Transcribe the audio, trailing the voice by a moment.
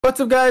What's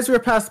up, guys? We're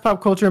past the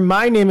pop culture.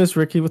 My name is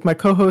Ricky with my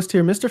co-host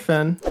here, Mr.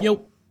 Fen.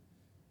 Yo.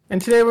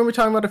 And today we're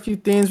talking about a few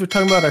things. We're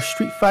talking about our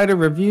Street Fighter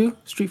review,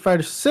 Street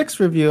Fighter 6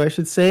 review, I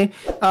should say.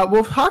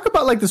 We'll talk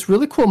about like this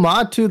really cool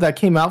mod too that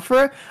came out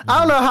for it. I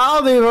don't know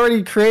how they've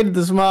already created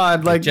this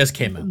mod. Like, it just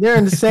came out. They're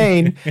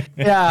insane.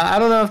 Yeah, I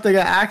don't know if they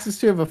got access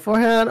to it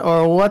beforehand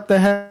or what the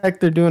heck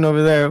they're doing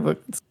over there.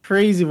 But it's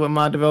crazy what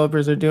mod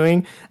developers are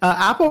doing.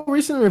 Apple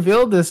recently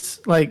revealed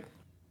this like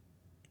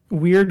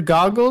weird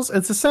goggles.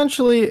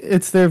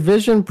 It's their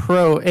Vision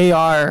Pro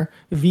AR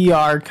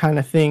VR kind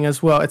of thing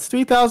as well. It's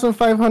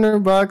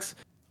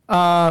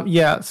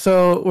 $3,500.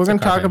 So we're gonna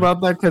talk about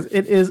that because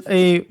it's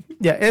a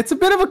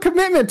bit of a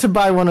commitment to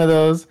buy one of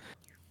those.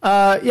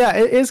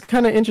 It is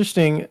kind of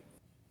interesting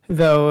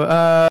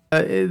though.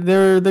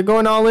 They're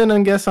going all in,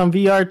 I guess, on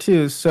VR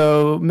too.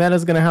 So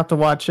Meta's gonna have to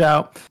watch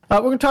out.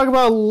 We're gonna talk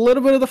about a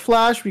little bit of the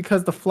Flash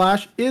because the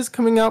Flash is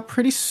coming out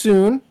pretty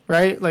soon,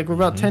 right? Like we're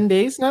about 10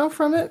 days now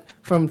from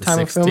time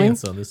of filming.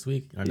 So this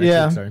week or next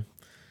week, sorry.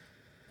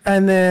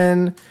 And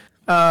then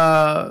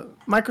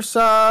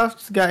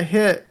Microsoft got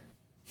hit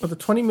with a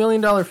 $20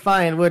 million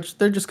fine, which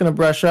they're just going to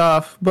brush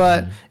off.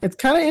 But it's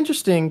kind of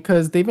interesting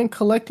because they've been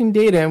collecting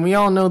data, and we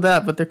all know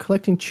that, but they're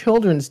collecting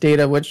children's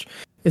data, which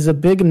is a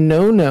big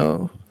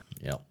no-no.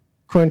 Yep.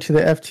 According to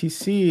the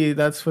FTC,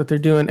 that's what they're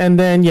doing. And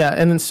then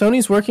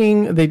Sony's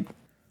working.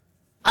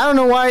 I don't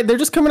know why they're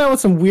just coming out with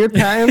some weird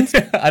patents.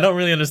 I don't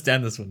really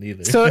understand this one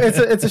either. So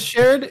it's a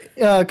shared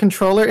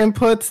controller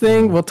inputs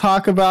thing. We'll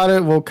talk about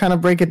it. We'll kind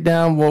of break it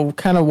down. We'll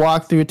kind of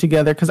walk through it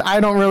together because I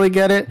don't really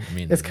get it.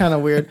 It's kind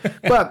of weird.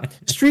 But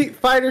Street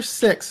Fighter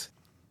 6.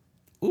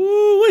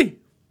 Ooh-wee.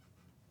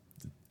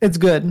 It's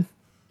good.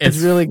 It's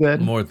really good.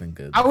 More than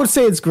good. I would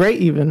say it's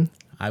great even.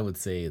 I would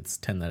say it's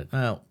 9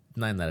 out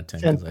of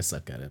 10 because I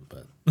suck at it,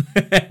 but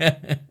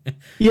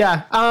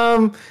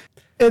yeah.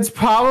 It's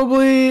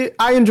probably,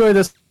 I enjoy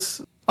this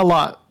a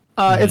lot.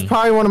 It's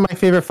probably one of my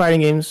favorite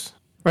fighting games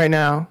right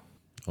now.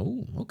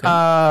 Oh, okay.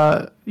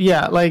 I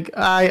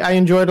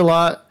enjoyed it a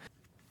lot.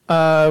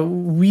 I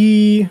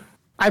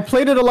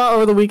played it a lot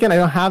over the weekend. I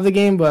don't have the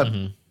game, but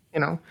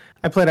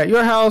I played at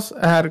your house.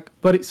 I had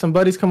some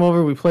buddies come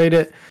over. We played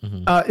it.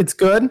 It's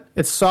good.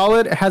 It's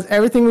solid. It has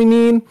everything we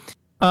need.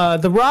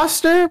 The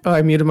roster. Oh,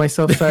 I muted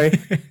myself. Sorry.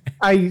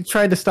 I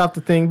tried to stop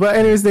the thing, but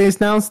anyways, they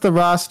announced the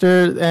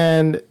roster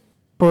and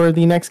for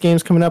the next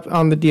games coming up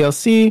on the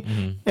DLC,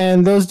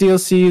 and those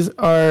DLCs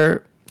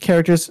are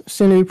characters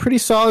seem to be pretty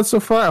solid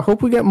so far. I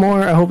hope we get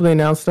more. I hope they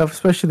announce stuff,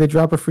 especially if they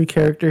drop a free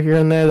character here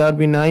and there. That'd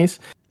be nice.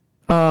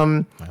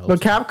 But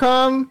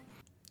Capcom,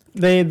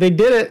 they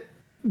did it.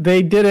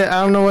 They did it.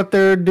 I don't know what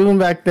they're doing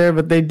back there,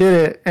 but they did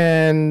it.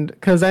 And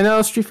because I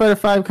know Street Fighter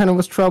V kind of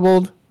was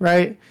troubled,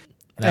 right?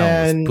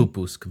 That was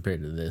poo-poos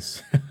compared to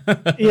this.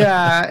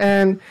 Yeah,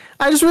 and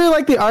I just really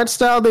like the art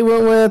style they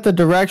went with, the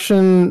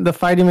direction, the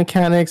fighting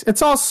mechanics.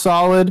 It's all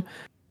solid.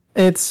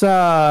 It's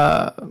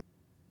I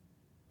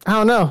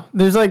don't know.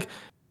 There's already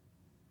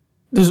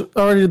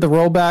the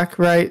rollback,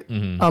 right?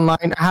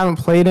 Online. I haven't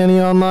played any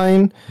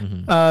online.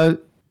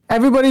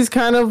 Everybody's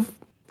kind of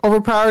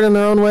overpowered in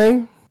their own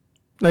way.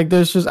 Like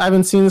I've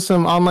been seeing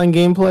some online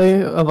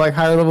gameplay of like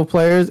higher level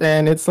players,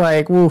 and it's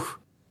like, woof.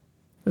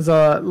 It's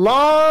a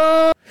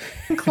long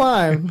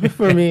climb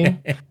for me.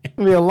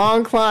 It'll be a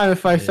long climb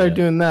if I start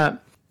doing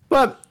that.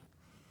 But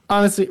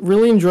honestly,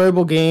 really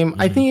enjoyable game.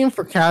 I think even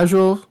for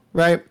casual,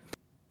 right?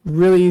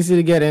 Really easy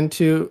to get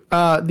into.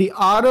 The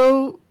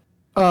auto.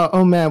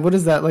 Oh man, what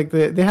is that? Like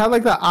they have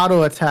like the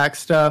auto attack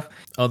stuff.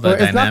 Oh, the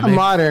dynamic. It's not the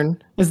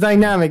modern. It's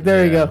dynamic.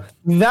 There you go.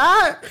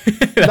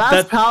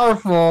 That's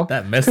powerful.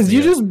 That messed me up.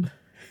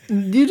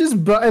 You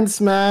just button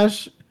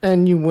smash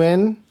and you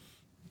win,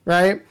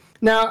 right?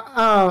 Now,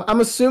 I'm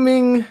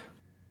assuming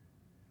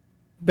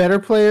better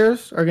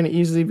players are going to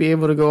easily be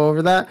able to go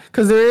over that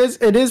because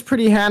it is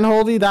pretty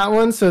handholdy, that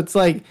one. So it's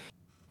like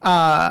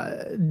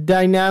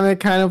dynamic,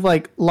 kind of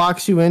like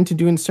locks you into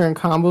doing certain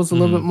combos a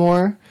little bit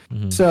more.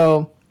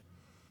 So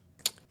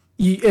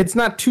it's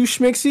not too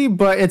schmixy,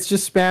 but it's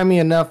just spammy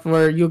enough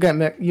where you'll get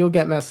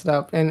messed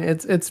up, and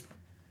it's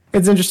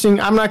interesting.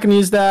 I'm not going to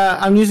use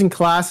that. I'm using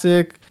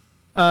classic.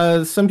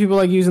 Some people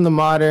like using the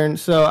modern,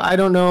 so I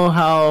don't know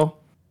how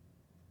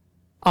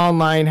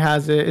online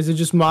has it. Is it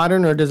just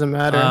modern or does it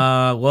matter?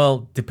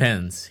 Well,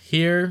 depends.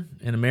 Here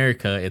in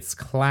America, it's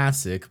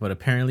classic, but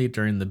apparently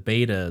during the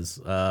betas,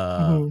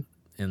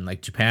 in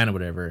like Japan or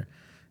whatever,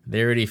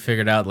 they already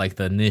figured out like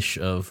the niche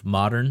of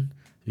modern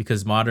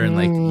because modern,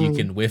 like you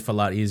can whiff a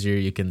lot easier,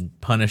 you can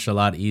punish a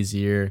lot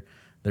easier,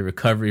 the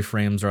recovery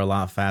frames are a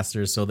lot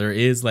faster. So there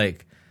is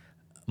like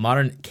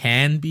modern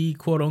can be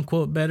quote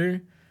unquote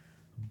better,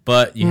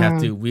 but you have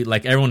to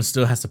everyone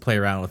still has to play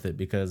around with it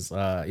because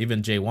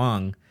even Jay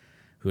Wong,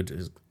 who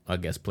I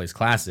guess plays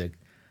classic,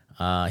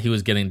 he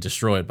was getting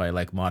destroyed by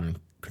like modern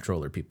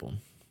controller people.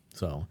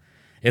 So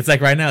it's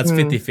like right now it's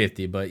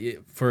 50-50, but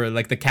for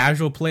like the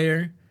casual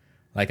player,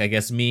 like I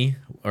guess me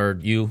or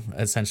you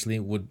essentially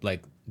would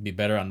like be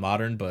better on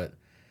modern, but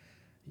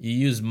you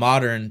use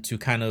modern to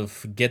kind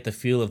of get the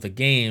feel of the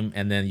game,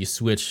 and then you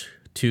switch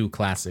to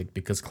classic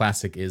because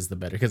classic is the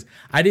better. Because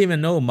I didn't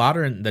even know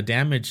modern the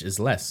damage is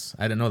less.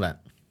 I didn't know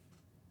that.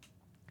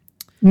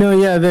 No,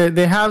 yeah,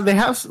 they have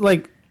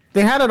like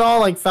they had it all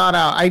like thought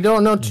out. I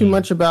don't know too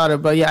much about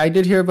it, but yeah, I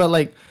did hear about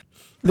like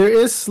there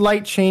is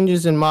slight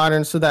changes in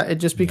modern, so that it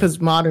just because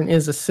modern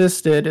is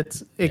assisted,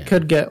 it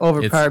could get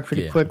overpowered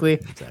pretty quickly.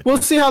 Exactly.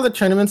 We'll see how the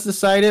tournaments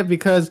decide it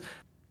because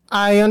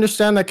I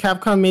understand that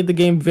Capcom made the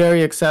game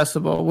very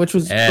accessible, which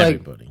was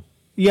everybody. Like,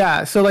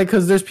 yeah, so like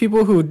because there's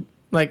people who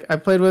like I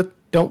played with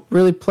don't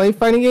really play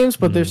fighting games,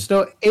 but they're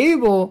still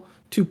able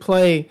to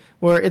play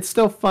where it's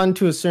still fun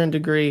to a certain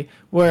degree.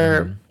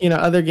 Where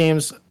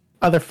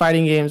other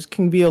fighting games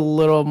can be a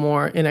little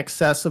more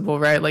inaccessible,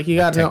 right? Like you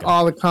got to know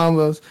all the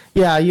combos.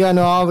 Yeah, you got to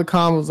know all the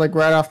combos like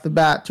right off the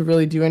bat to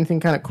really do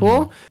anything kind of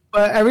cool.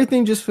 But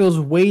everything just feels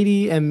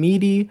weighty and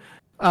meaty.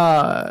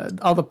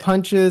 All the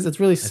punches, it's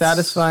really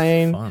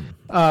satisfying.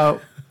 Fun.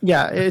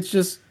 Yeah, it's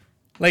just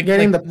like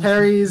getting the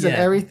parries and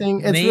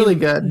everything. It's really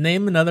good.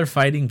 Name another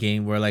fighting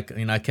game where like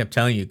I kept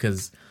telling you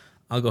because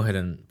I'll go ahead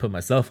and put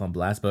myself on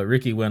blast, but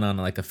Ricky went on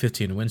like a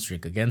 15 win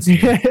streak against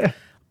me.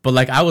 But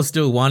like I was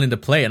still wanting to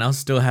play and I was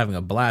still having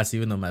a blast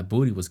even though my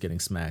booty was getting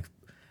smacked.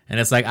 And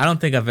it's like I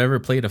don't think I've ever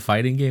played a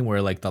fighting game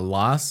where like the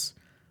loss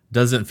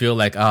doesn't feel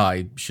like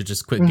I should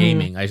just quit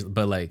gaming.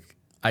 But like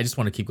I just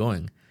want to keep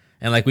going.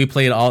 And like we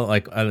played all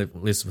like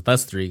at least with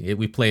us three,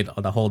 we played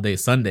the whole day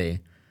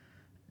Sunday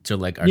till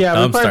like our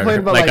thumb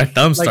started. Like our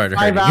thumb started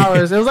 5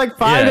 hours. It was like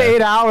 5 to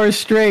 8 hours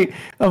straight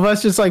of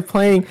us just like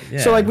playing. Yeah.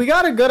 So like we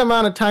got a good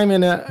amount of time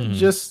in it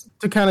just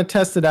to kind of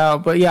test it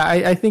out. But yeah,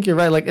 I think you're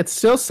right. Like it's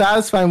still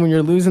satisfying when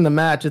you're losing the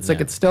match. It's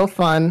like it's still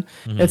fun.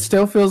 It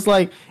still feels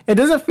like it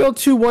doesn't feel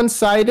too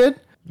one-sided.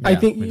 Yeah, I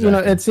think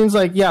it seems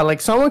like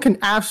like someone can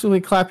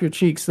absolutely clap your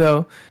cheeks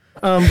though.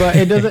 But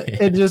it doesn't.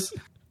 It just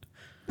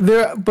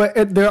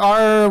there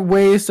are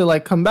ways to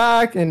like come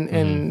back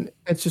and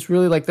it's just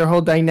really like their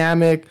whole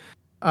dynamic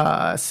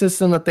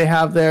system that they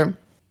have there.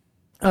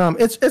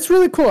 It's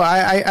really cool.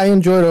 I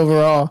enjoyed it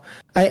overall.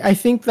 I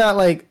think that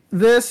like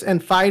this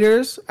and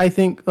Fighters, I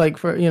think like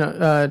for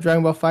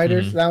Dragon Ball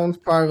Fighters, that one's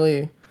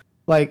probably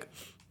like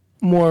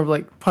more of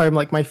like probably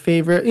like my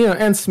favorite,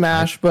 and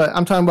Smash, but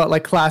I'm talking about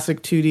like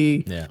classic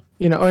 2D,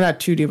 or not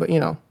 2D,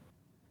 but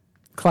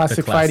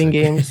classic fighting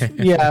games.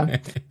 Yeah.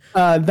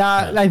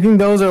 I think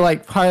those are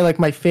like probably like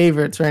my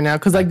favorites right now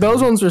because like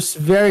those ones are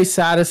very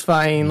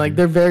satisfying. Like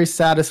they're very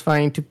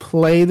satisfying to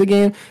play the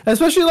game,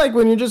 especially like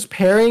when you're just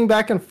parrying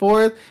back and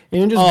forth and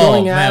you're just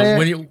going at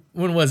it.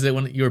 When was it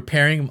when you were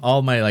pairing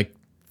all my like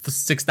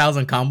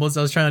 6,000 combos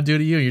I was trying to do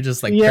to you? You're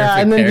just like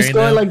and then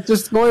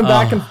just going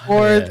back and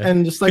forth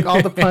and just like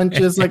all the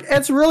punches. Like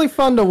it's really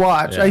fun to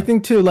watch. I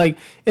think too. Like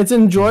it's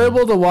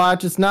enjoyable to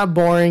watch. It's not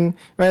boring,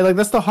 right? Like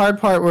that's the hard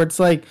part where it's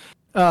like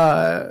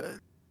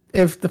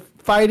if the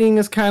fighting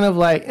is kind of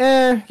like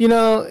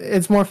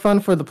it's more fun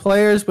for the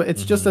players, but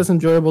it's just as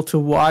enjoyable to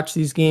watch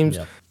these games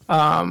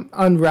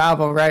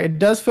unravel, right? It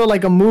does feel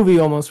like a movie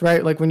almost,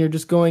 right? Like when you're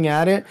just going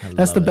at it.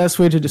 That's the best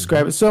way to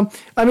describe it. So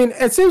I mean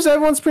it seems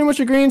everyone's pretty much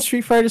agreeing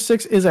Street Fighter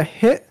 6 is a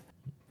hit,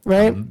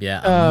 right?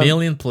 A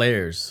million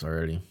players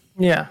already.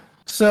 Yeah,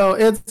 so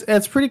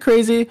it's pretty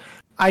crazy.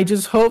 I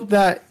just hope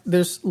that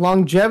there's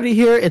longevity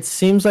here. It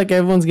seems like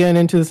everyone's getting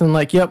into this and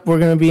like, yep, we're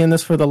going to be in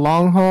this for the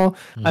long haul.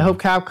 I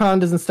hope Capcom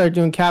doesn't start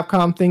doing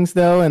Capcom things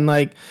though and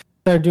like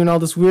start doing all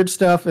this weird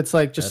stuff. It's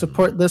like just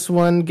support this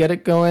one, get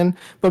it going.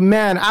 But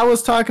man, I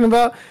was talking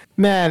about,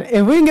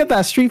 if we can get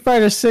that Street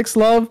Fighter 6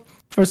 love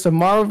for some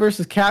Marvel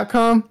versus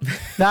Capcom,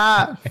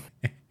 that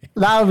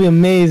would be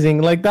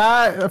amazing. Like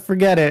that,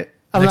 forget it.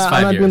 I'm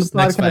not doing the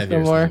podcast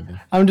no more.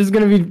 I'm just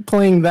going to be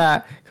playing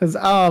that because,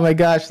 oh my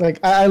gosh, like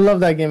I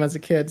love that game as a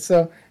kid.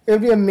 So it would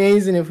be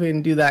amazing if we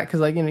can do that because,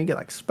 like, you get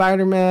like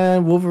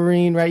Spider-Man,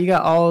 Wolverine, right? You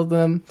got all of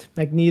them,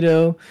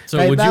 Magneto. So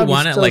right? Would you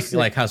want it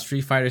like how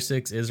Street Fighter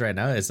 6 is right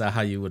now? Is that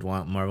how you would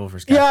want Marvel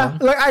vs. Capcom? Yeah,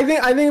 like I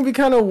think it'd be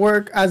kind of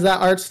work as that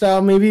art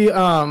style. Maybe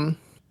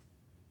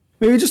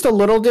just a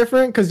little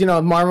different because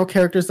Marvel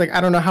characters, like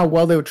I don't know how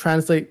well they would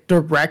translate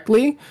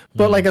directly,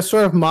 but like a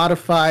sort of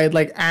modified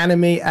like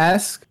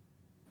anime-esque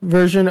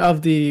version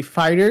of the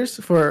fighters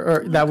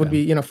that would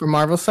be for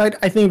Marvel side.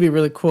 I think it'd be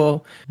really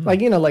cool,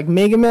 like like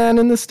Mega Man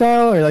in the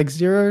style or like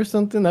Zero or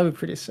something. That'd be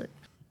pretty sick.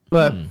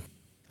 But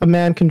a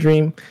man can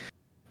dream.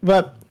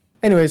 But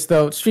anyways,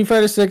 though, Street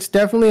Fighter 6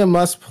 definitely a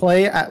must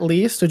play at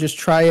least to just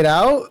try it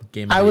out.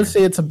 I would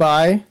say it's a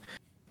buy.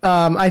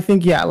 I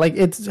think like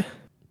it's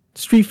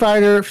Street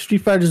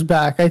Fighter's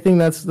back. I think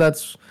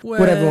that's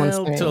what everyone's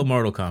saying. Till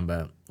Mortal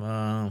Kombat.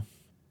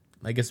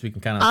 I guess we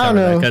can kind of cover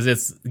that because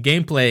it's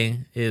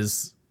gameplay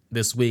is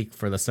this week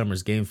for the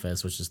Summer's Game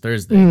Fest, which is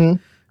Thursday,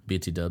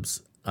 BT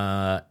Dubs.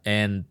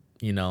 And,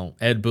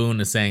 Ed Boon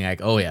is saying, like,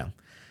 oh, yeah,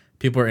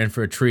 people are in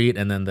for a treat.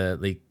 And then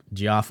the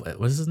Geoff,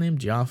 what's his name?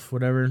 Jeff,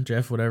 whatever,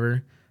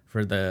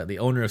 for the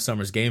owner of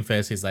Summer's Game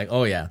Fest, he's like,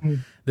 oh, yeah,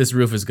 this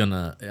roof is going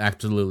to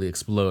absolutely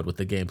explode with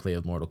the gameplay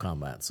of Mortal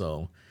Kombat.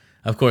 So,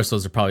 of course,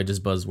 those are probably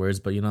just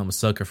buzzwords, but, I'm a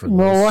sucker for those.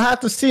 Well, we'll have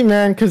to see,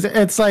 man, because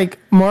it's like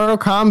Mortal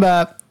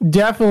Kombat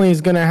definitely is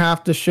going to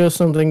have to show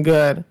something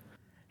good.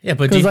 Yeah,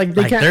 but like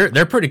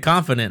they're pretty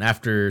confident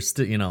after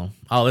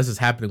all this is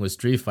happening with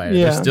Street Fighter.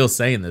 Yeah. They're still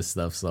saying this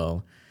stuff,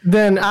 so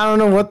then I don't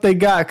know what they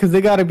got, because they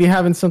got to be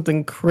having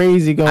something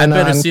crazy going on.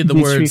 I better see the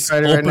words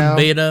open right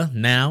beta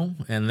now,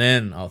 and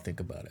then I'll think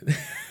about it.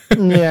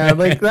 Yeah,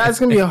 like that's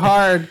gonna be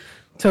hard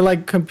to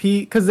like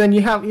compete, because then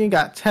you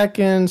got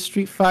Tekken,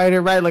 Street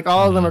Fighter, right? Like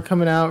all of them are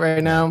coming out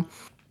right now.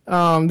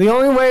 The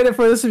only way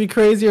for this to be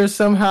crazier is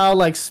somehow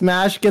like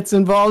Smash gets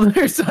involved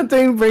or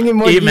something, bringing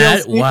more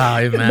DLC. Wow,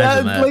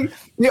 imagine that. Like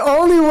the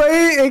only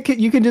way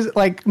you can just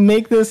like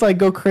make this like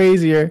go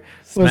crazier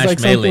was Smash like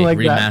Melee something like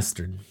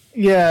remastered. that.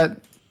 Yeah,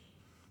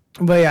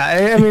 but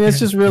yeah, I mean it's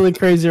just really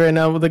crazy right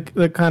now with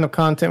the kind of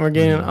content we're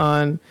getting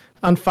on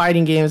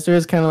fighting games. There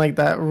is kind of like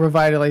that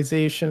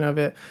revitalization of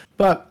it.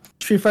 But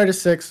Street Fighter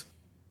 6.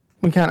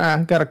 We kind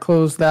of got to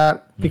close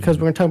that because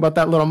we're going to talk about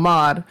that little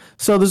mod.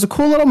 So there's a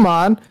cool little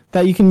mod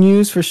that you can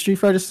use for Street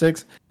Fighter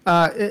 6.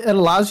 It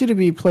allows you to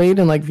be played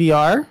in like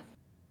VR.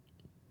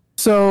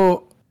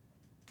 So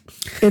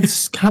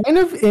it's kind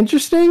of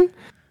interesting,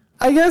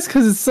 I guess,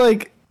 because it's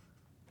like,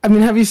 I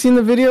mean, have you seen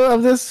the video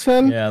of this,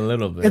 Finn? Yeah, a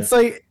little bit. It's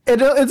like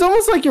it's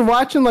almost like you're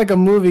watching like a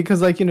movie,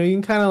 because like you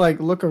can kind of like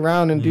look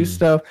around and do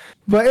stuff,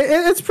 but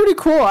it's pretty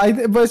cool.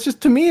 But it's just,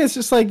 to me, it's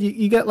just like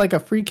you get like a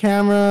free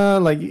camera,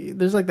 like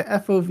there's like the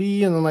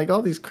FOV and then like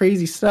all these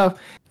crazy stuff,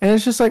 and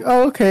it's just like,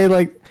 oh, okay,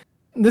 like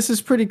this is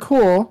pretty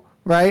cool,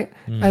 right?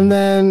 And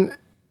then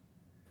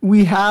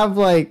we have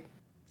like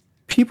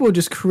people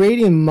just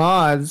creating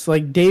mods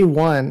like day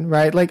one,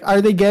 right? Like,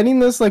 are they getting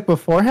this like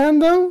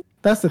beforehand though?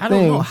 That's the thing. I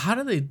don't know. How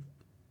do they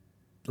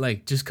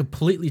like just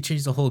completely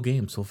change the whole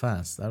game so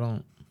fast? I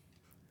don't.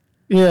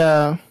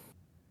 Yeah.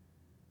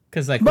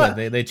 Because like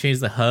they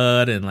changed the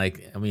HUD and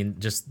like, I mean,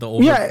 just the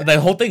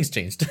whole thing's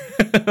changed.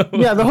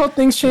 Yeah, the whole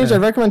thing's changed. I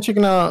recommend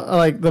checking out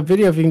like the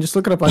video if you can just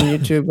look it up on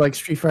YouTube, like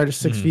Street Fighter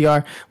 6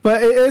 VR.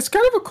 But it's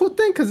kind of a cool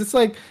thing, because it's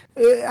like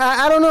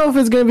I don't know if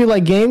it's gonna be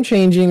like game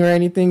changing or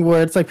anything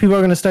where it's like people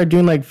are gonna start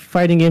doing like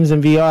fighting games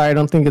in VR. I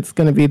don't think it's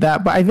gonna be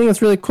that, but I think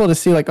it's really cool to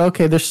see like,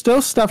 okay, there's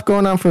still stuff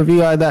going on for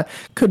VR that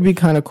could be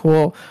kind of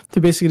cool to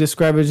basically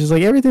describe it. It's just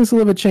like everything's a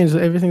little bit changed,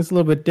 everything's a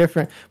little bit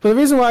different. But the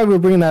reason why we're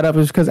bringing that up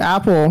is because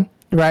Apple,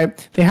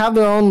 right? They have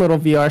their own little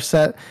VR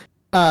set,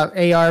 AR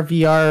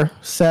VR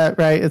set,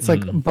 right? It's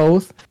like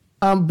both,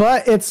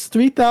 but it's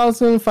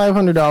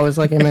 $3,500,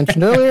 like I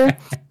mentioned earlier,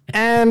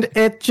 and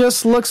it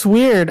just looks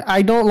weird.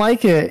 I don't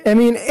like it. I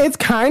mean, it's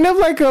kind of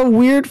like a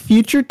weird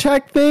future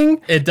tech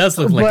thing. It does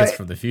look like it's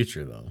for the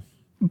future, though.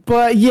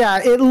 But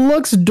yeah, it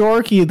looks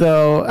dorky,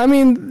 though. I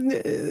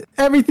mean,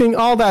 everything,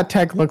 all that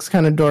tech looks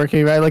kind of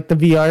dorky, right? Like the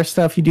VR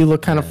stuff, you do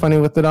look kind of funny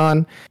with it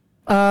on.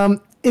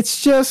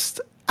 It's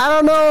just, I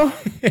don't know.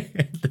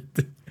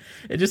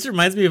 It just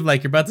reminds me of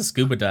like you're about to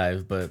scuba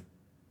dive, but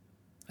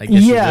I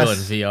guess you will in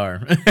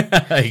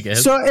VR. I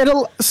guess.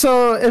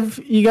 So if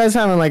you guys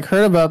haven't like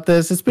heard about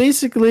this, it's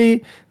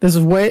basically this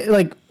way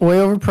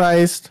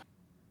overpriced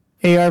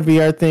AR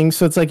VR thing.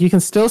 So it's like you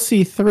can still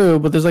see through,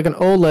 but there's like an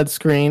OLED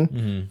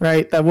screen,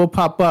 right, that will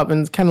pop up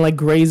and kind of like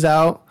grays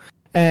out.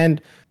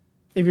 And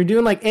if you're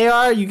doing like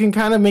AR, you can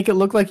kind of make it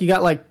look like you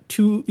got like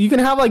you can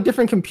have like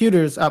different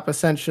computers up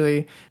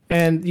essentially,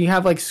 and you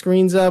have like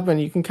screens up, and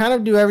you can kind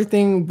of do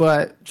everything,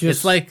 but just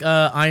it's like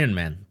Iron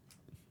Man.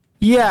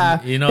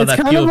 Yeah, you know that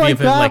POV of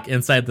him like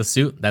inside the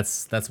suit.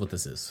 That's what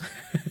this is.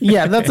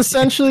 Yeah, that's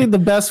essentially the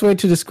best way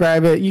to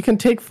describe it. You can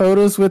take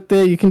photos with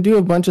it. You can do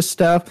a bunch of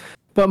stuff,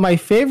 but my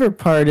favorite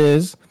part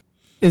is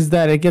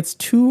that it gets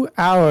 2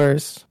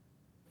 hours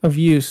of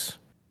use.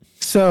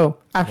 So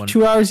after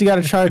 2 hours, you got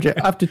to charge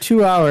it up to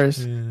 2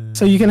 hours.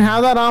 So you can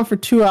have that on for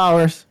 2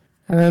 hours,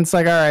 and then it's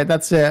like, all right,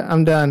 that's it,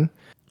 I'm done.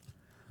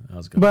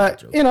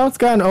 But it's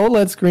got an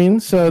OLED screen,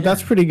 so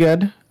that's pretty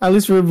good. At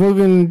least we're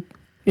moving,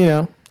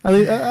 at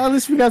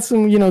least we got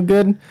some,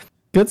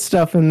 good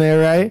stuff in there,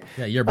 right?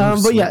 Yeah, your but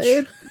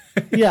switch.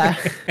 yeah,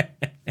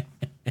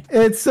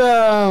 it's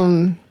I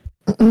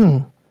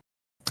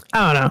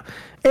don't know.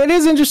 It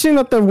is interesting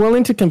that they're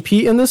willing to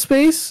compete in this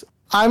space.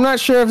 I'm not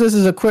sure if this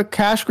is a quick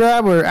cash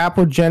grab or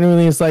Apple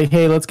genuinely is like,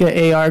 hey, let's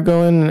get AR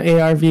going, an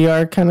AR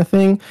VR kind of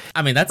thing.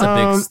 I mean, that's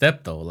a big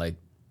step though. Like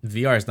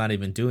VR is not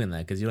even doing that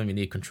because you don't even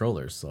need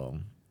controllers. So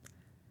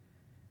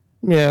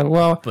yeah,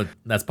 well, but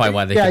that's probably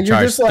why they can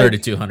charge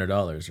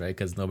 $3,200, right?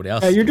 Because nobody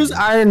else. Yeah, you're just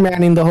Iron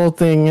Manning the whole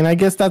thing, and I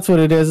guess that's what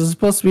it is. It's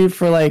supposed to be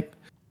for like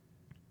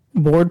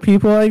bored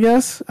people, I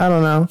guess. I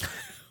don't know.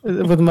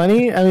 With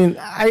money, I mean,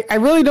 I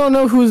really don't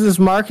know who's this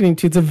marketing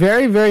to. It's a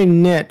very, very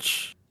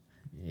niche.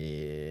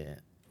 Yeah.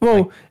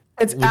 Well,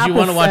 it's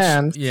Apple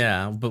fans.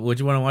 But would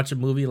you want to watch a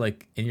movie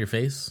like in your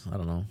face? I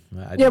don't know.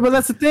 But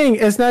that's the thing.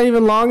 It's not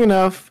even long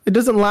enough. It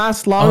doesn't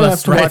last long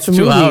enough to watch a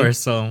movie. 2 hours,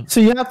 so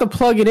you have to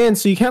plug it in.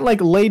 So you can't like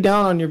lay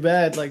down on your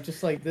bed like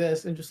just like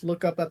this and just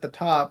look up at the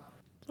top.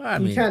 I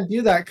You mean, can't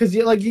do that because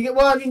you get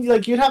well. I mean,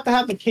 like you'd have to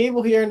have the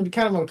cable here and it'd be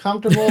kind of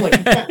uncomfortable. Like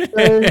you can't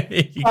turn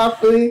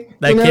properly.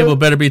 that cable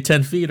better be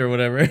 10 feet or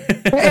whatever.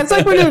 It's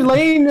like when you're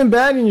laying in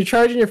bed and you're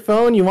charging your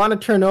phone. You want to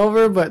turn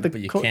over, but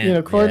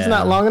the cord's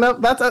not long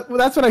enough. That's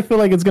what I feel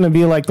like it's gonna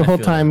be like the whole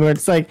time. Where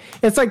it's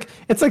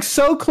like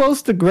so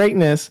close to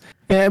greatness,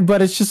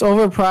 but it's just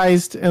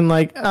overpriced and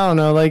like I don't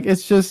know. Like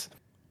it's just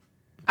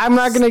I'm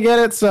not gonna get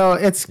it, so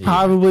it's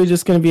probably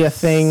just gonna be a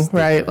thing,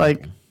 right?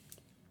 Like.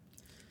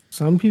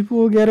 Some people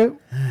will get it.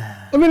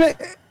 I mean,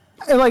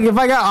 like if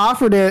I got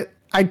offered it,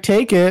 I'd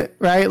take it,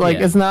 right? Like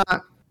it's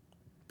not.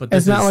 But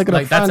it's not like an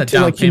affront to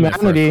like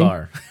humanity. For a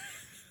car.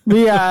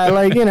 Yeah,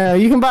 like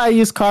you can buy a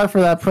used car for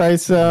that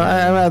price. So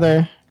I'd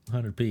rather.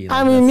 100p.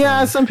 I mean,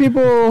 yeah, some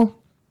people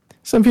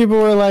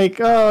were like,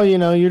 oh,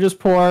 you're just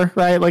poor,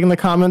 right? Like in the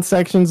comment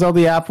sections, all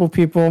the Apple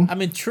people. I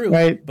mean, true,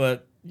 right?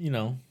 But it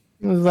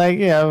was like,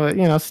 yeah,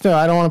 but still,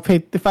 I don't want to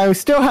pay. If I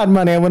still had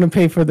money, I wouldn't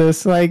pay for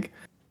this. Like.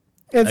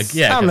 It's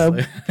I don't know.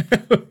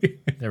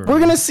 We're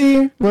gonna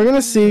see. We're gonna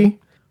see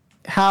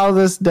how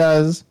this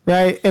does,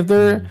 right? If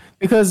they're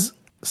because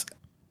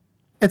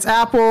it's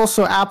Apple,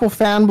 so Apple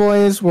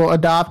fanboys will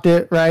adopt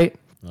it, right?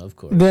 Of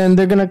course. Then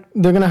they're gonna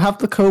have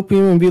to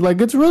copium and be like,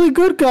 "It's really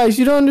good, guys.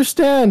 You don't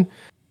understand.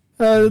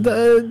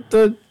 The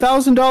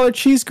 $1,000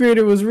 cheese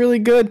grater was really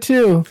good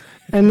too."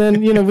 And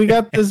then we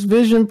got this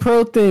Vision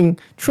Pro thing.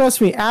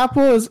 Trust me,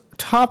 Apple is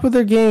top of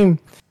their game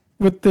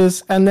with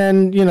this, and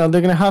then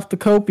they're gonna have to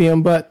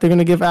copium, but they're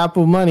gonna give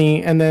Apple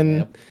money, and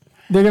then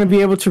they're gonna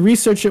be able to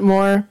research it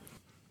more,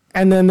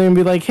 and then they're gonna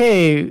be like,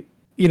 hey,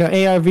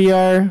 AR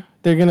VR,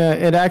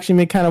 it actually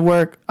may kind of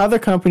work. Other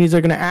companies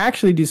are gonna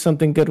actually do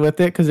something good with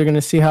it because they're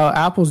gonna see how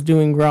Apple's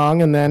doing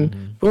wrong, and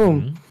then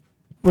boom,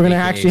 we're gonna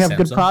actually have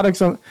good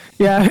products on.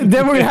 Yeah,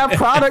 then we're gonna have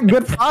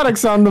good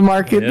products on the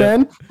market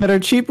then that are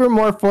cheaper,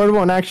 more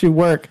affordable, and actually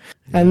work,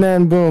 and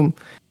then boom.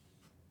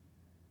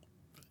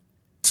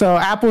 So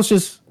Apple's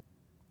just.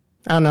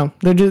 I don't know.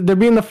 They're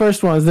being the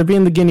first ones. They're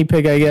being the guinea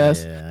pig, I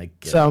guess. Yeah, I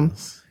guess. So,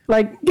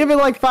 give it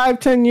like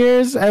 5-10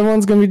 years.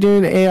 Everyone's gonna be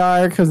doing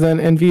AR and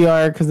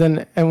VR, because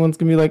then everyone's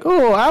gonna be like,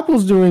 "Oh,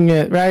 Apple's doing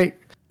it, right?"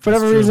 For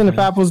whatever reason, if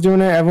Apple's doing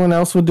it, everyone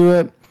else will do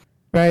it,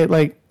 right?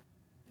 Like,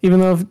 even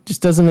though it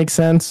just doesn't make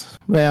sense.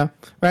 Yeah,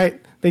 right.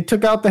 They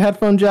took out the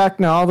headphone jack.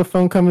 Now all the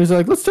phone companies are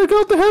like, "Let's take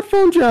out the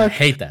headphone jack." I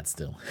hate that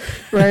still.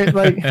 Right,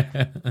 like.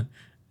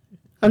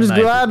 I'm just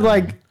glad,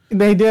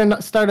 they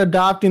didn't start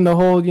adopting the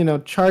whole,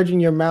 charging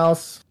your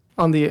mouse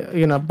on the,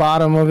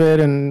 bottom of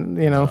it, and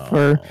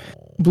for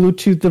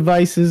Bluetooth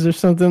devices or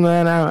something.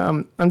 Like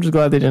that. I'm just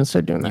glad they didn't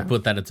start doing that. You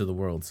put that into the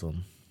world, so.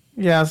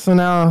 Yeah. So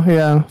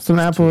now, some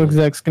Apple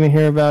execs gonna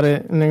hear about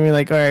it, and they're gonna be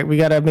like, "All right, we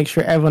gotta make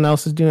sure everyone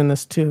else is doing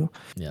this too."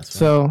 Yes.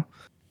 So.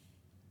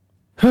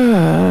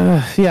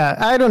 Yeah,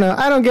 I don't know.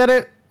 I don't get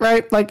it.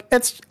 Right? Like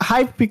it's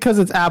hype because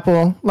it's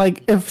Apple.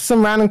 Like if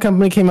some random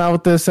company came out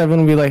with this,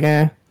 everyone would be like,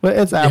 "Eh." But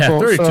it's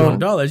Apple. Yeah,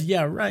 $3,200.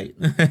 Yeah, right.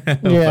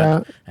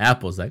 Yeah.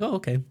 Apple's like, oh,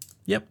 okay.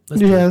 Yep.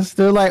 Yes,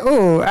 they're like,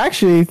 oh,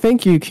 actually,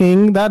 thank you,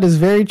 King. That is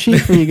very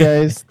cheap for you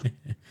guys.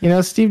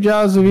 Steve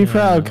Jobs would be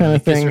proud, kind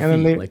of thing. And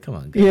then they, come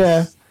on, guys.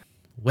 Yeah,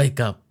 wake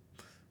up.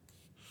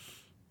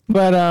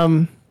 But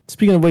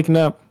speaking of waking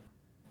up,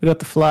 we got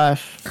the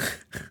Flash.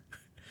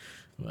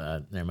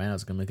 Never mind. I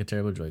was gonna make a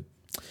terrible joke.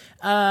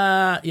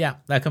 Yeah,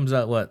 that comes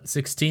out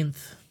 16th,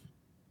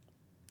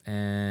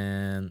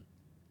 and.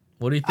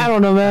 What do you think? I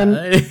don't know, man.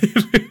 I'm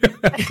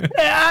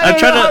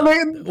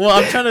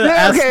trying to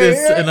ask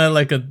this in a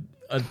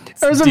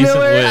decent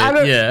way. I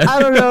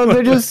don't know.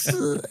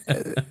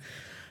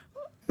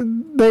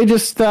 They're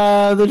just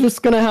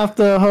gonna have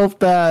to hope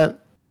that.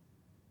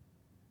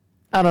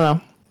 I don't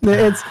know.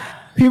 It's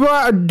people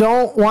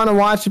don't want to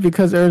watch it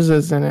because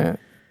Urza's in it.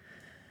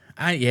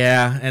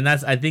 And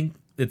I think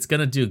it's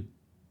gonna do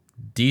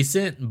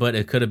decent, but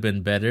it could have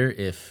been better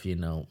if he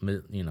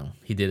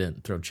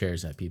didn't throw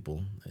chairs at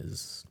people.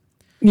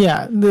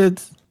 Yeah,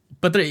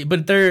 but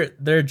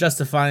they're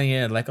justifying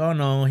it like, oh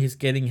no, he's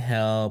getting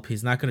help.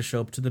 He's not going to show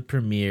up to the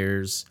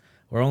premieres.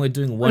 We're only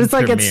doing one. But it's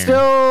like premiere. It's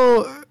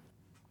still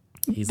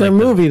their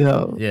movie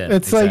though. Yeah,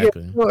 it's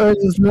exactly.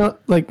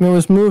 like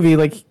Noah's movie.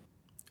 Like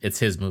it's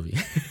his movie.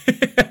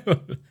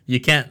 You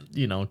can't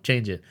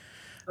change it.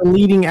 The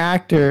leading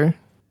actor.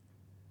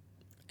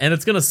 And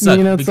it's gonna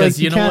suck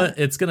because what?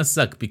 It's gonna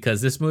suck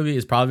because this movie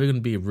is probably gonna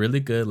be really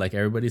good, like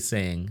everybody's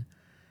saying.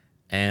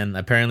 And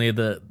apparently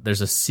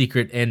there's a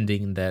secret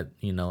ending that,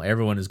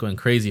 everyone is going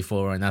crazy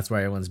for, and that's why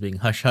everyone's being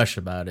hush-hush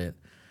about it.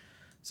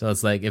 So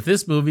it's like, if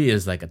this movie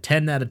is like a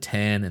 10 out of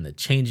 10 and it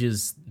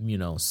changes,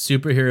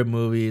 superhero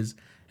movies,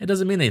 it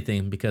doesn't mean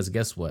anything because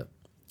guess what?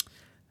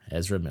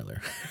 Ezra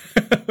Miller.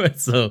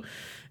 So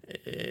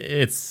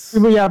it's...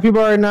 People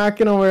are not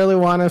going to really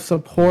want to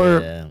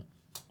support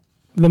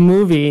the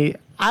movie.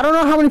 I don't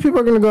know how many people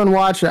are going to go and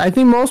watch it. I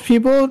think most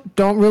people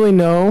don't really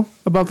know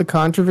about the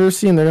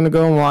controversy, and they're going to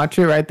go and watch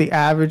it, right? The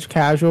average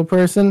casual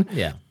person.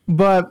 Yeah.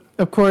 But,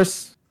 of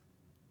course,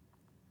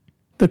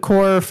 the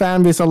core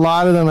fan base, a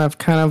lot of them have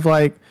kind of,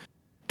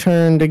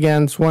 turned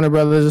against Warner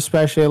Brothers,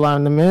 especially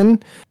allowing them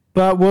in.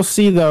 But we'll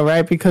see though,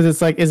 right? Because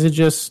it's like, is it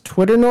just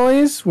Twitter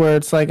noise where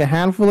it's like a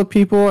handful of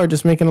people are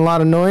just making a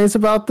lot of noise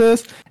about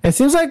this? It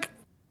seems like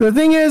the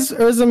thing is,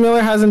 Ezra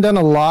Miller hasn't done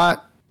a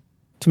lot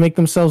to make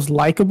themselves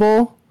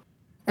likable.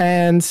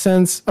 And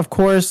since, of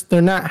course,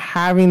 they're not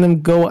having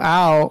them go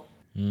out,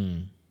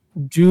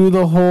 do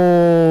the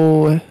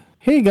whole,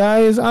 hey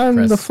guys, I'm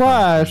Press the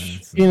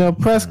Flash,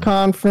 press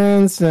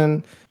conference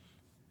and,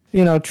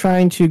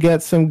 trying to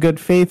get some good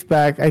faith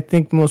back. I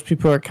think most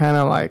people are kind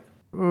of like,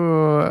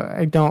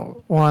 I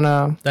don't want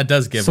to. That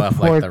does give off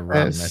like the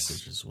wrong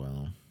message as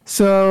well.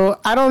 So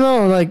I don't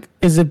know. Like,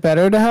 is it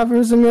better to have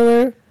Ezra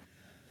Miller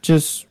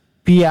just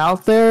be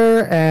out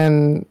there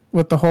and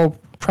with the whole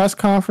press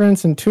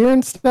conference and tour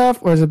and stuff,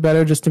 or is it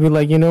better just to be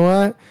like, you know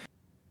what?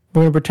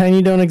 We're gonna pretend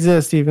you don't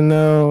exist, even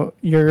though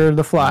you're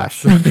the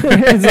Flash.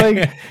 It's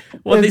like,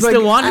 well, they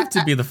still want him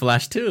to be the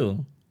Flash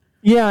too.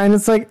 Yeah, and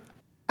it's like,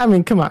 I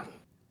mean, come on.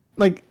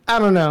 Like, I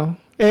don't know.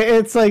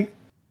 It's like,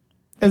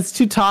 it's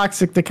too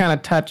toxic to kind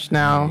of touch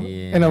now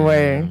in a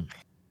way.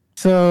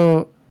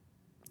 So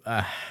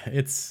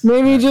it's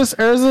maybe just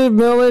Ezra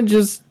Miller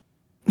just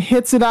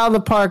hits it out of the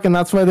park, and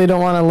that's why they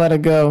don't want to let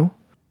it go.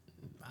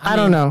 I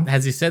don't know.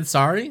 Has he said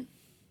sorry?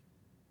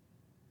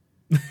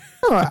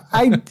 No,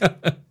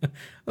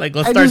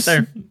 let's start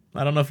there.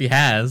 I don't know if he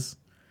has.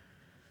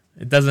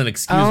 It doesn't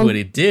excuse what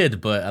he did,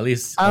 but at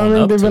least I don't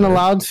think they've been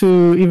allowed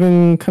to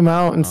even come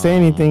out and say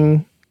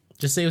anything.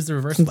 Just say it was the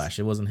Reverse Flash.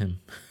 It wasn't him.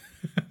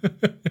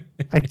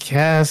 I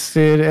guess,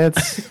 dude.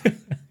 It's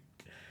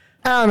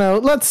I don't know.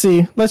 Let's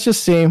see. Let's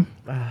just see.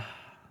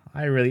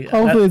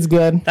 Hopefully it's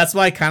good. That's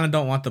why I kind of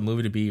don't want the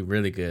movie to be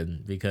really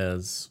good,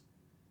 because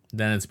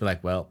then it's be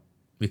like, well,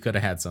 we could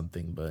have had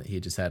something, but he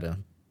just had to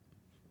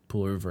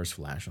pull a Reverse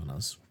Flash on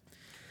us.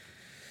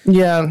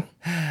 Yeah,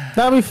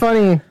 that'd be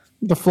funny.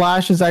 The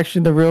Flash is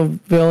actually the real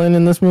villain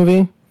in this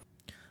movie.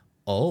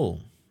 Oh,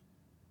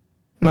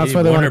 that's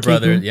why they want to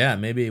keep him. Yeah,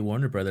 maybe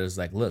Warner Brothers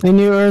like, look, they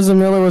knew Ezra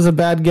Miller was a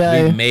bad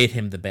guy. We made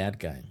him the bad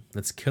guy.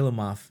 Let's kill him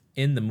off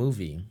in the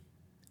movie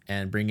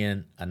and bring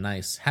in a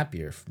nice,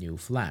 happier new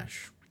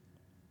Flash,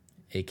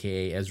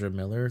 aka Ezra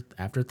Miller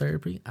after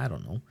therapy. I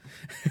don't know.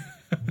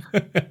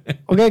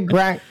 We'll get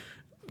Grant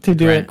to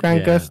do it.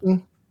 Grant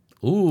Gustin.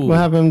 Ooh, we'll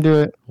have him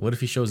do it. What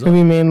if he shows up?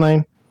 It'll be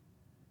mainline.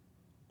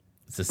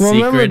 It's a secret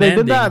remember they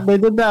ending. They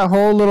did that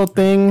whole little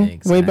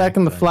thing way back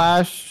in the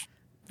Flash.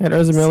 Had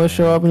Ezra Miller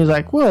show up and he's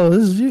like, "Whoa,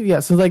 this is you."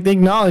 Yeah, so like they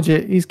acknowledge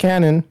it. He's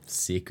canon.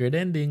 Secret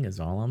ending is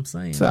all I'm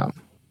saying. So,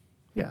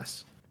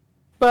 yes,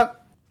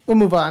 but we'll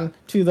move on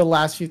to the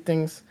last few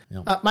things.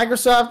 Yep.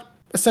 Microsoft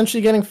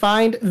essentially getting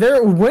fined.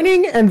 They're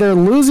winning and they're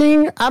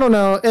losing. I don't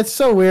know. It's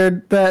so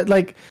weird that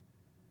like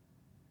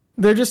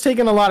they're just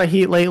taking a lot of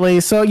heat lately.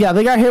 So yeah,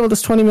 they got hit with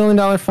this $20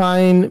 million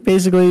fine.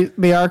 Basically,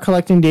 they are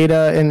collecting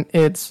data, and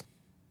it's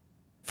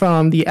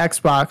from the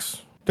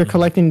Xbox. They're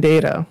collecting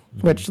data,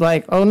 which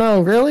like, oh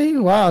no, really?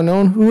 Wow, no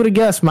one who would have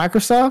guessed?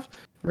 Microsoft?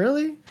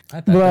 Really? I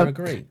thought they were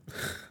great.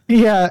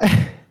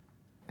 Yeah.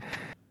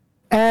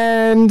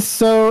 And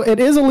so it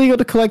is illegal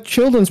to collect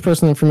children's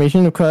personal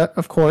information,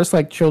 of course,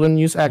 like children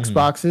use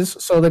Xboxes.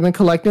 So they've been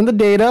collecting the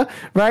data,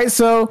 right?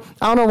 So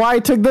I don't know why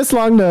it took this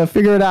long to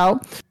figure it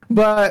out.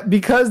 But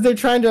because they're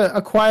trying to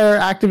acquire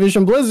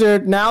Activision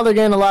Blizzard, now they're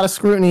getting a lot of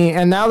scrutiny.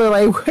 And now they're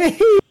like, wait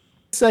a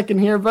second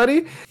here,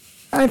 buddy.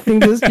 I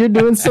think you're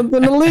doing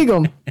something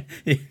illegal.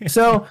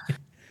 So,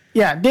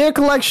 yeah, data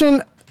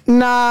collection,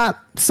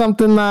 not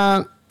something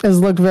that is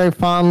looked very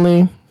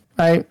fondly,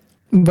 right?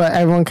 But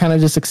everyone kind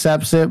of just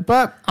accepts it.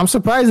 But I'm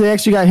surprised they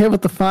actually got hit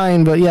with the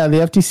fine. But yeah, the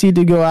FTC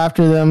did go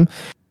after them.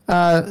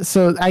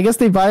 So I guess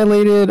they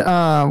violated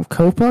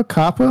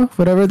COPPA,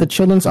 whatever, the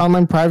Children's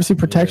Online Privacy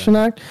Protection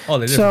Act. Oh,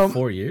 they did it for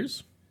 4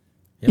 years?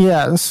 Yep.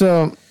 Yeah,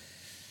 so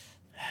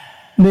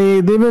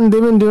they've been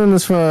doing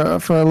this for a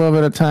little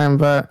bit of time,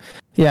 but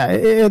yeah,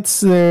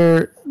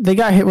 they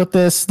got hit with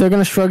this. They're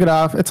gonna shrug it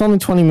off. It's only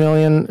 $20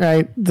 million,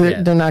 right?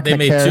 They're not gonna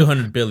care. They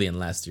made $200 billion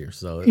last year,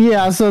 so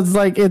yeah. So it's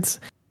like that's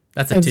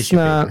a tissue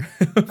paper.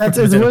 What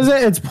is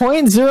it? It's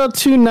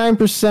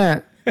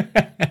 0.029%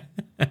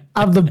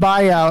 of the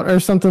buyout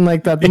or something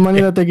like that. The money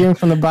that they're getting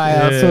from the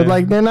buyout. So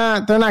like they're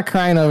not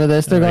crying over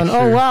this. They're going,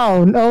 oh wow,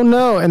 oh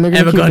no, and they're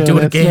gonna keep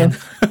doing it again.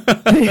 So,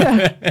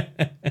 yeah.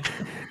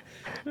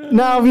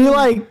 Now, if you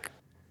like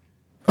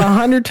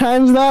 100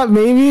 times that,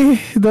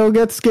 maybe they'll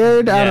get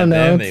scared. I don't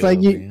know. It's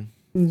like you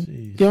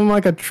give them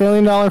like $1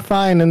 trillion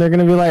fine, and they're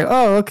gonna be like,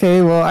 "Oh,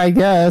 okay, well, I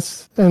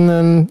guess," and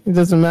then it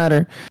doesn't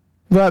matter.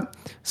 But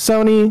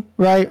Sony,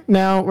 right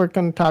now, we're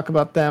gonna talk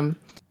about them.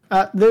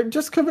 They're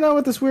just coming out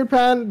with this weird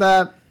patent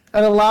that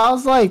it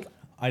allows like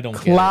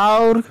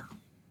cloud,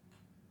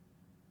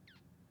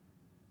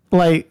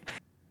 like.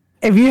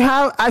 If you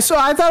have, I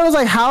thought it was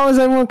like, how is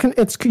everyone?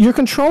 You're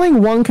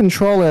controlling one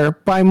controller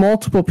by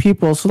multiple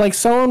people. So like,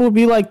 someone will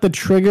be like the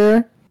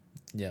trigger.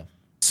 Yeah.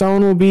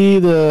 Someone will be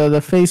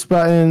the face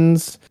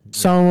buttons.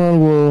 Someone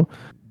will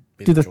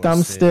do the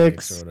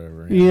thumbsticks.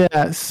 Whatever,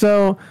 yeah.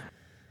 So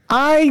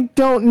I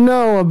don't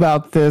know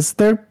about this.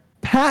 They're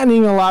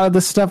patenting a lot of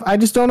this stuff. I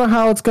just don't know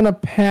how it's gonna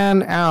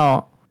pan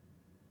out.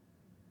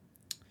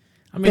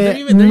 I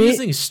mean, they're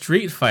using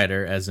Street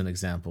Fighter as an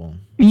example.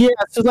 Yeah,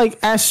 so like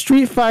as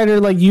Street Fighter,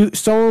 like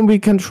someone will be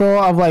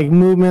control of like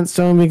movement,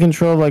 someone will be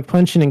control of like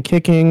punching and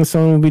kicking,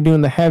 someone will be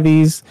doing the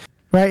heavies,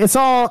 right? It's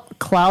all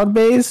cloud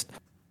based.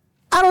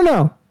 I don't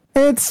know.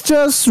 It's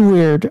just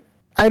weird.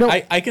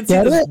 I can see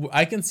this.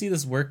 I can see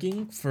this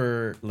working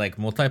for like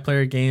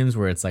multiplayer games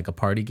where it's like a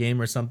party game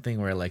or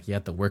something where like you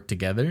have to work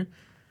together.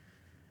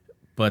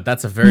 But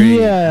that's a very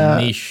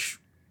niche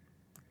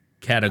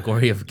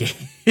category of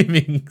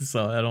gaming,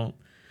 so I don't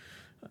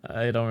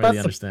really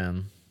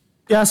understand.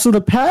 Yeah, so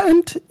the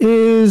patent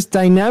is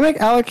dynamic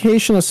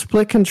allocation of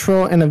split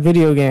control in a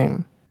video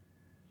game.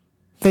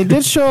 They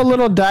did show a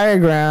little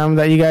diagram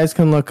that you guys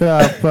can look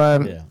up,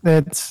 but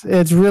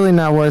it's really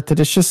not worth it.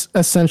 It's just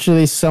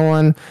essentially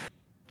someone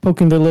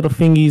poking their little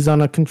fingies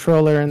on a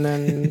controller and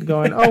then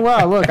going, "Oh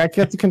wow, look, I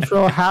get to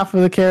control half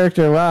of the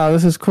character. Wow,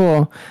 this is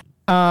cool."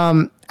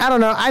 I don't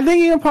know. I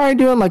think you're probably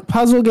doing like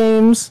puzzle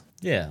games.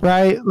 Yeah.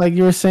 Right? Like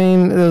you were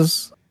saying,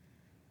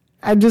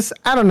 I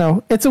don't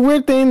know. It's a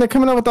weird thing. They're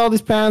coming up with all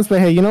these plans,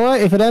 but hey, you know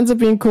what? If it ends up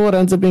being cool, it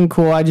ends up being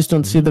cool. I just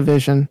don't see the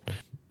vision.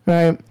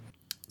 Right?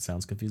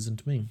 Sounds confusing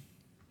to me.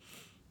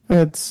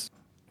 It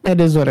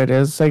is what it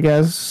is, I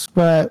guess.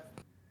 But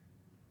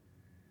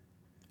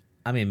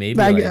I mean,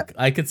 maybe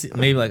I could see,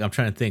 maybe like I'm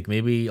trying to think.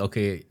 Maybe,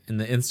 okay, in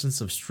the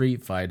instance of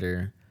Street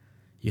Fighter,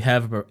 you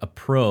have a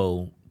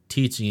pro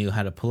teaching you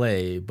how to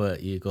play,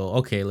 but you go,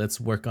 okay, let's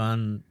work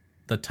on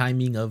the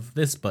timing of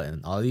this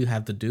button. All you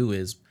have to do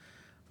is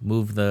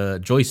move the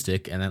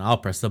joystick and then I'll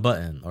press the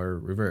button or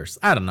reverse.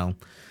 I don't know.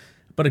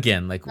 But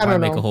again, like why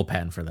make a whole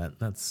patent for that?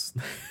 That's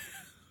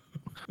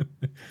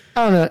I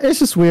don't know. It's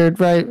just weird,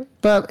 right?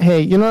 But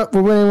hey, you know what?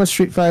 We're winning with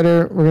Street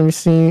Fighter. We're gonna be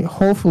seeing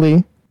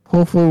hopefully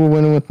we're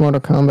winning with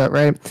Mortal Kombat,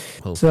 right?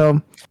 Hopefully.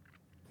 So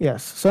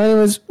yes. So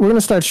anyways, we're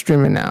gonna start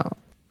streaming now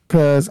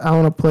because I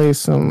want to play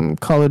some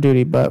Call of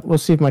Duty, but we'll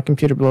see if my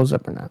computer blows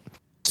up or not.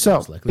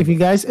 So if you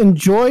guys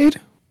enjoyed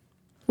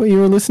what you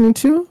were listening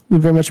to, we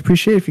very much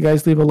appreciate it if you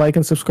guys leave a like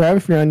and subscribe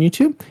if you're on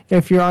YouTube.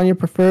 If you're on your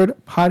preferred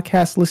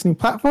podcast listening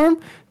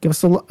platform, give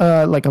us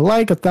a like,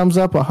 a thumbs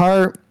up, a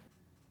heart,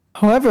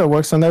 however it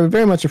works on there. We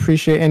very much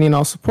appreciate any and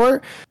all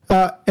support.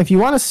 If you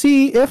want to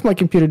see if my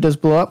computer does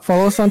blow up,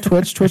 follow us on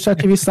Twitch,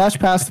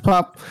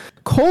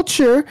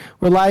 twitch.tv/PassThePopCulture.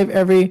 We're live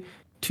every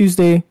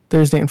Tuesday,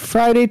 Thursday, and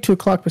Friday, 2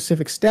 o'clock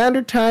Pacific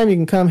Standard Time. You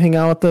can come hang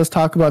out with us,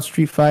 talk about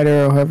Street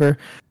Fighter or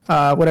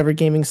whatever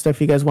gaming stuff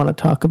you guys want to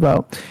talk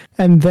about.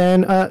 And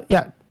then,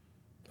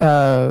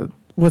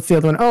 what's the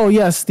other one? Oh,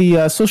 yes,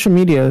 the social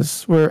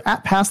medias. We're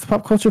at Pass the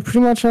Pop Culture pretty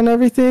much on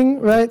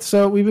everything, right?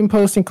 So we've been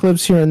posting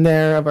clips here and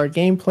there of our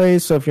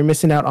gameplays. So if you're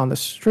missing out on the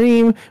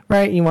stream,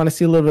 right, you want to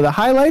see a little bit of the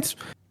highlights,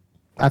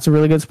 that's a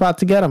really good spot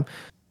to get them.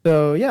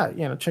 So,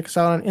 yeah, check us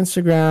out on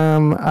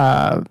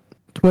Instagram,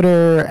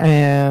 Twitter,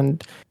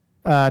 and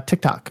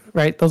TikTok,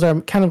 right? Those are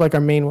kind of like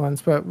our main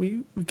ones, but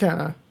we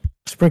kind of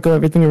sprinkle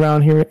everything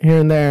around here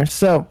and there.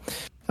 So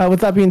with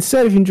that being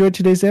said, if you enjoyed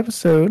today's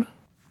episode,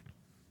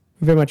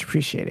 we very much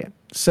appreciate it.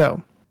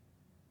 So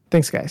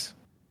thanks, guys.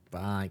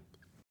 Bye.